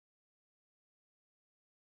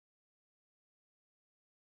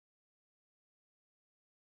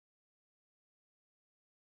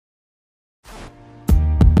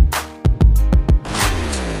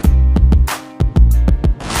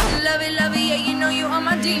you are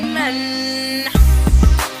my demon.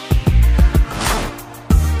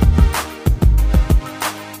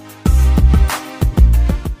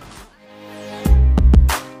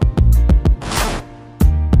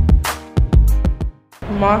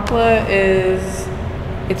 MACLA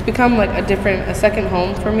it's become like a second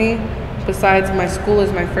home for me. Besides my school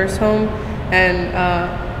is my first home, and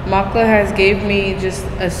MACLA has gave me just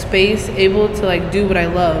a space able to like do what I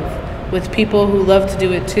love with people who love to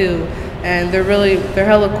do it too, and they're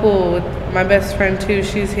hella cool. With my best friend too,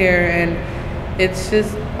 she's here, and it's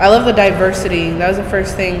just I love the diversity. That was the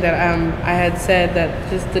first thing that I had said, that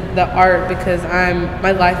just the art, because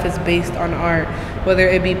my life is based on art, whether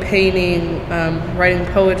it be painting, writing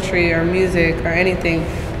poetry or music or anything.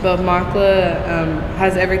 But MACLA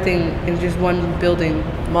has everything in just one building.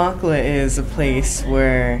 MACLA is a place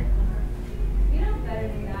where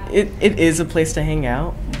it is a place to hang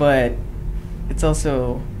out, but it's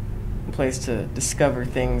also a place to discover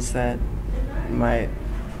things that you might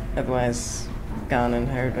otherwise gone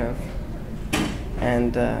unheard of.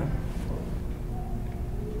 And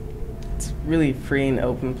it's really free and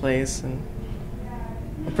open place, and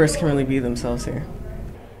a person can really be themselves here.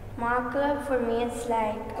 MACLA for me is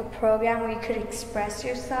like a program where you could express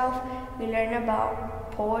yourself. You learn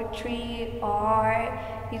about poetry, art,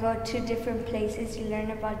 you go to different places, you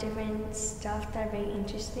learn about different stuff that are very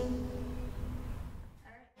interesting.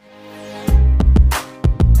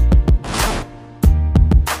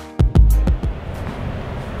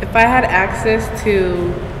 If I had access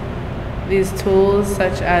to these tools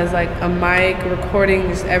such as like a mic, recording,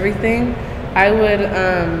 just everything, I would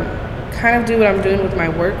kind of do what I'm doing with my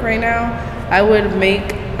work right now. I would make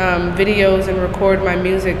videos and record my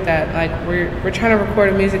music that like we're trying to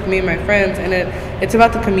record music, me and my friends, and it's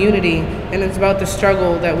about the community and it's about the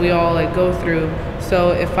struggle that we all like go through.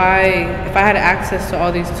 So if I had access to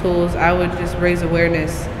all these tools, I would just raise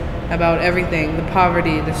awareness about everything, the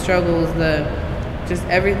poverty, the struggles, just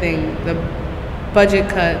everything, the budget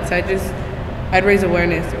cuts. I'd raise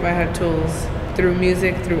awareness if I had tools through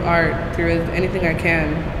music, through art, through anything I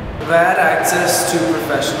can. If I had access to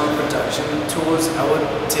professional production tools, I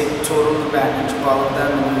would take total advantage of all of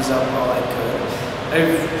them and use up all I could. I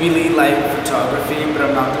really like photography, but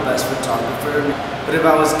I'm not the best photographer. But if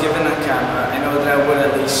I was given a camera, I know that I would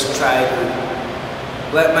at least try to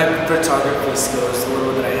let my photography skills, the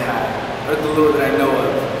little that I had, or the little that I know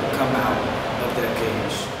of, come out of their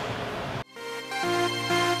cage.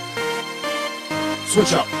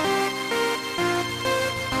 Switch up.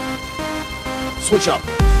 Switch up.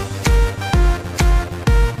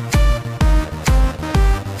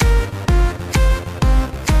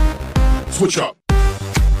 Switch up.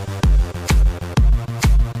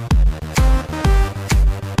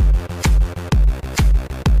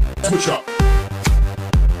 Switch up.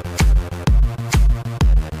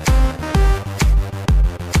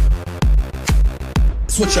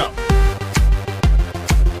 Switch up.